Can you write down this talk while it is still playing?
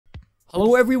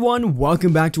Hello everyone,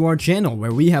 welcome back to our channel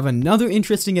where we have another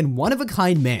interesting and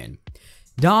one-of-a-kind man.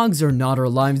 Dogs are not our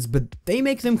lives, but they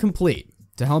make them complete.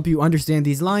 To help you understand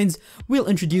these lines, we'll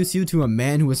introduce you to a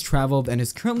man who has traveled and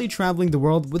is currently traveling the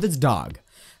world with his dog.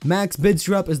 Max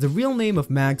Bidstrup is the real name of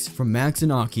Max from Max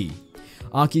and Occy.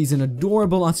 Occy is an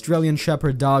adorable Australian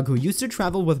Shepherd dog who used to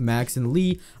travel with Max and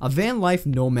Lee, a van life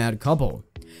nomad couple.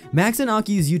 Max and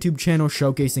Occy's YouTube channel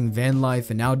showcasing van life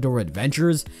and outdoor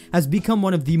adventures has become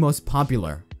one of the most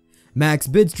popular. Max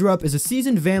Bidstrup is a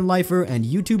seasoned van lifer and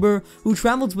YouTuber who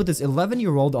travels with his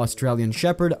 11-year-old Australian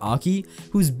Shepherd, Occy,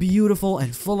 who's beautiful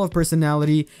and full of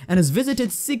personality and has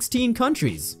visited 16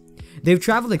 countries. They've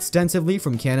traveled extensively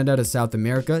from Canada to South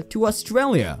America to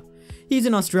Australia. He's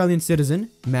an Australian citizen.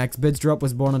 Max Bidstrup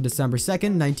was born on December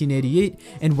 2nd, 1988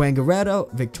 in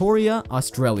Wangaratta, Victoria,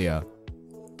 Australia.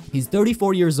 He's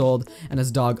 34 years old and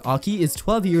his dog Occy is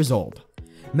 12 years old.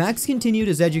 Max continued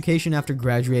his education after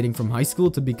graduating from high school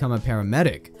to become a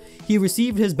paramedic. He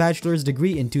received his bachelor's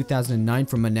degree in 2009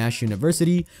 from Monash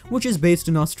University, which is based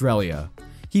in Australia.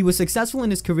 He was successful in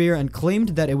his career and claimed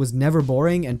that it was never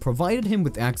boring and provided him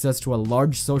with access to a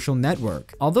large social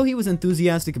network. Although he was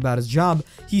enthusiastic about his job,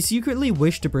 he secretly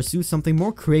wished to pursue something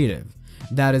more creative.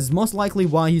 That is most likely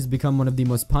why he's become one of the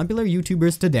most popular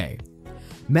YouTubers today.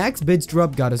 Max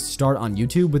Bidstrup got his start on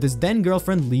YouTube with his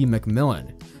then-girlfriend Lee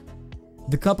McMillan.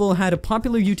 The couple had a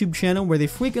popular YouTube channel where they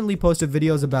frequently posted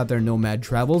videos about their nomad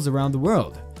travels around the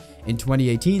world. In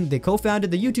 2018, they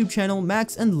co-founded the YouTube channel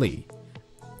Max and Lee.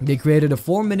 They created a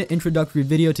 4-minute introductory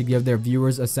video to give their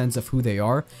viewers a sense of who they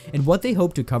are and what they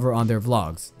hope to cover on their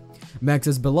vlogs.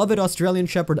 Max's beloved Australian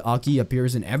Shepherd Occy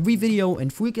appears in every video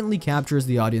and frequently captures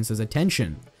the audience's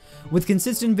attention. With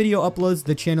consistent video uploads,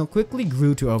 the channel quickly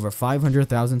grew to over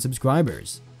 500,000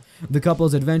 subscribers. The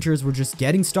couple's adventures were just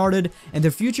getting started, and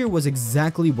their future was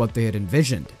exactly what they had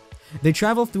envisioned. They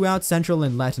traveled throughout Central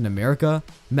and Latin America.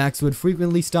 Max would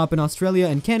frequently stop in Australia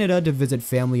and Canada to visit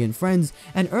family and friends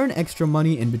and earn extra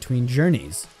money in between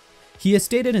journeys. He has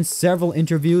stated in several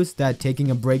interviews that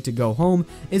taking a break to go home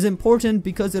is important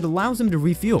because it allows him to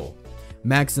refuel.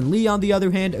 Max and Lee, on the other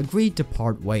hand, agreed to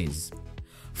part ways.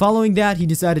 Following that, he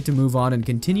decided to move on and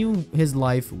continue his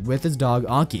life with his dog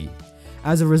Occy.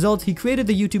 As a result, he created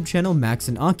the YouTube channel Max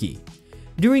and Occy.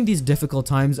 During these difficult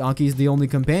times, Occy is the only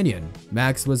companion.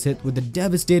 Max was hit with the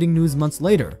devastating news months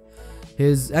later.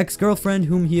 His ex-girlfriend,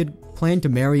 whom he had planned to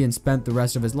marry and spent the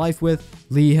rest of his life with,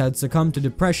 Lee, had succumbed to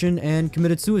depression and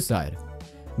committed suicide.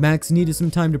 Max needed some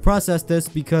time to process this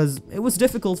because it was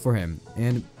difficult for him,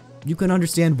 and you can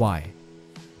understand why.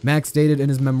 Max stated in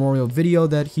his memorial video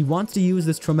that he wants to use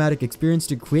this traumatic experience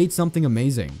to create something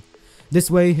amazing. This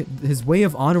way, his way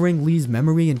of honoring Lee's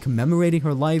memory and commemorating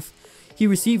her life, he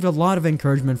received a lot of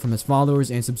encouragement from his followers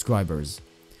and subscribers.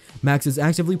 Max has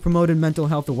actively promoted mental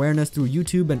health awareness through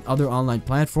YouTube and other online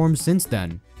platforms since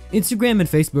then. Instagram and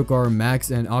Facebook are Max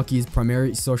and Occy's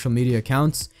primary social media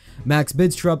accounts. Max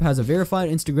Bidstrup has a verified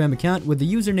Instagram account with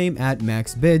the username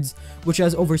 @MaxBids, which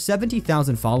has over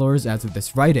 70,000 followers as of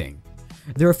this writing.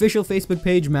 Their official Facebook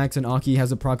page, Max and Occy,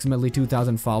 has approximately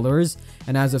 2,000 followers,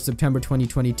 and as of September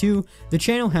 2022, the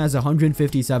channel has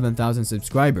 157,000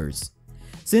 subscribers.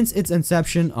 Since its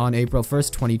inception on April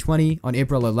 1st, 2020, on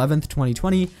April 11th,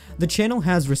 2020, the channel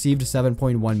has received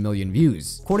 7.1 million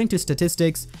views. According to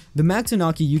statistics, the Max and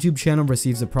Occy YouTube channel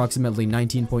receives approximately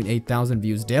 19.8 thousand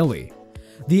views daily.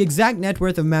 The exact net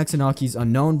worth of Max and Occy is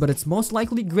unknown, but it's most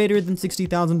likely greater than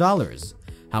 $60,000.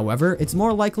 However, it's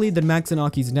more likely that Max and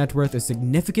Occy's net worth is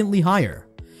significantly higher.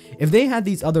 If they had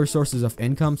these other sources of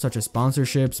income such as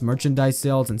sponsorships, merchandise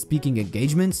sales, and speaking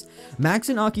engagements, Max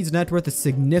and Occy's net worth is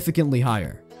significantly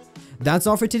higher. That's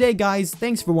all for today, guys.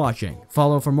 Thanks for watching.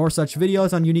 Follow for more such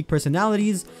videos on unique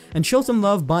personalities, and show some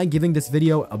love by giving this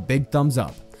video a big thumbs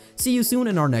up. See you soon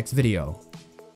in our next video.